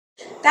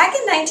Back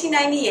in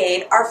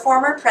 1998, our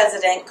former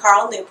president,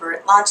 Carl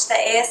Newport, launched the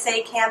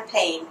ASA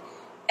campaign,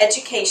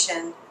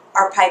 Education,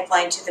 Our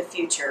Pipeline to the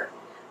Future,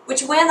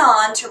 which went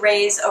on to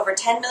raise over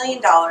 $10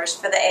 million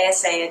for the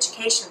ASA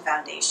Education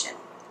Foundation.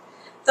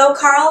 Though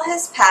Carl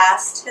has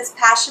passed, his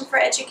passion for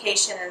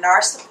education in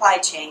our supply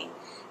chain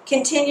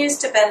continues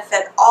to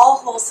benefit all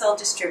wholesale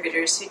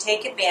distributors who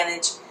take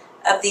advantage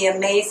of the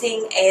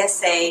amazing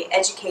ASA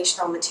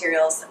educational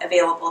materials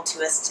available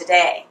to us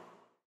today.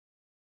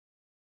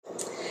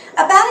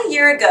 About a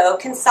year ago,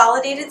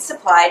 Consolidated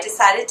Supply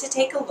decided to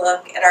take a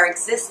look at our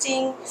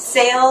existing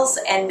sales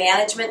and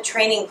management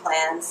training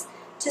plans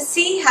to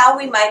see how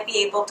we might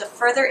be able to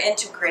further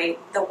integrate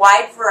the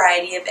wide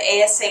variety of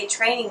ASA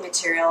training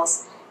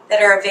materials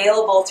that are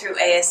available through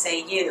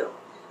ASAU.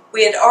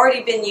 We had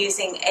already been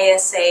using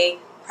ASA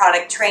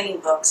product training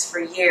books for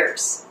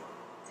years.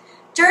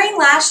 During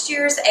last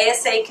year's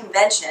ASA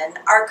convention,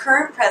 our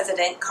current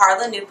president,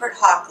 Carla Newport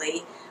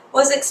Hockley,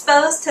 was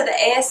exposed to the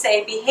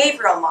ASA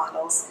behavioral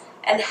models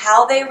and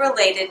how they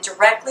related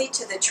directly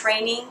to the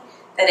training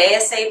that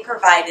ASA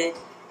provided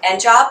and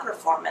job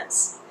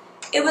performance.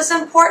 It was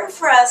important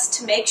for us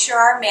to make sure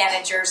our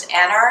managers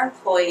and our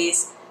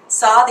employees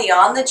saw the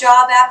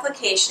on-the-job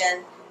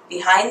application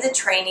behind the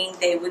training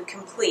they would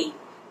complete,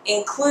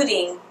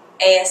 including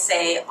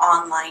ASA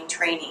online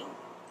training.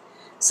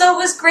 So it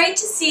was great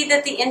to see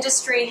that the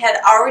industry had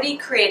already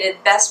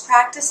created best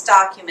practice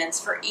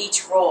documents for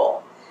each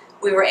role.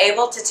 We were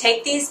able to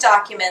take these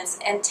documents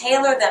and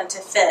tailor them to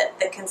fit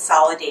the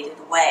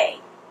Consolidated way.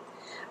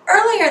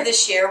 Earlier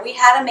this year, we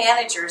had a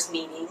managers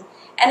meeting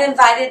and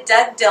invited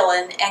Doug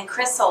Dillon and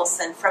Chris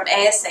Olson from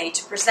ASA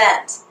to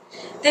present.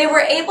 They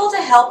were able to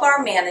help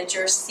our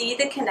managers see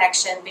the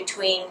connection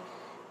between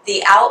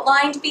the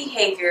outlined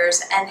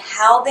behaviors and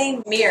how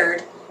they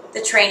mirrored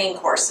the training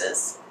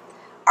courses.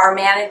 Our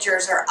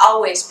managers are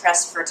always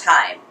pressed for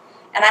time,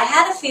 and I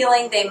had a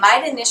feeling they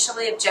might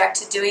initially object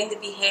to doing the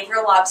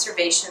behavioral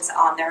observations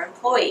on their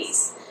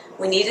employees.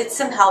 We needed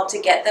some help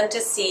to get them to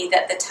see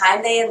that the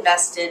time they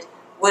invested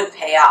would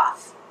pay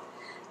off.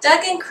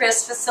 Doug and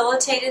Chris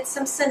facilitated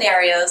some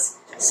scenarios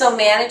so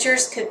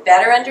managers could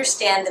better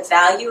understand the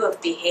value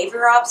of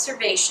behavior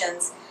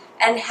observations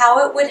and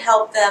how it would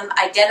help them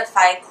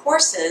identify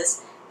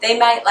courses they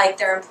might like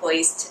their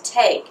employees to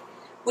take,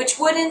 which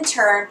would in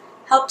turn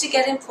help to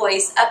get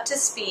employees up to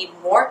speed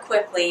more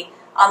quickly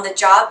on the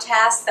job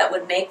tasks that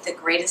would make the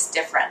greatest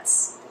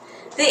difference.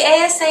 The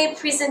ASA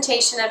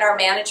presentation at our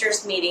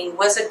managers meeting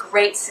was a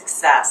great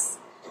success.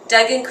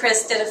 Doug and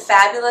Chris did a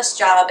fabulous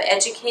job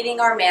educating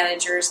our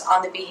managers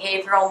on the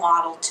behavioral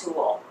model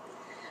tool.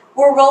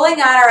 We're rolling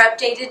out our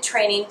updated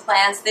training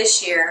plans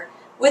this year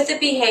with the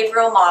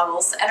behavioral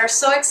models and are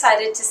so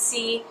excited to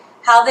see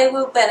how they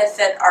will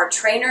benefit our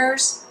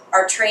trainers,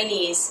 our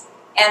trainees,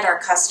 and our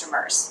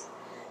customers.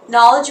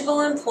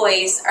 Knowledgeable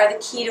employees are the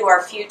key to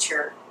our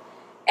future,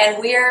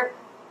 and we are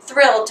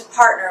thrilled to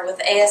partner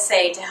with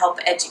ASA to help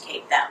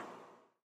educate them.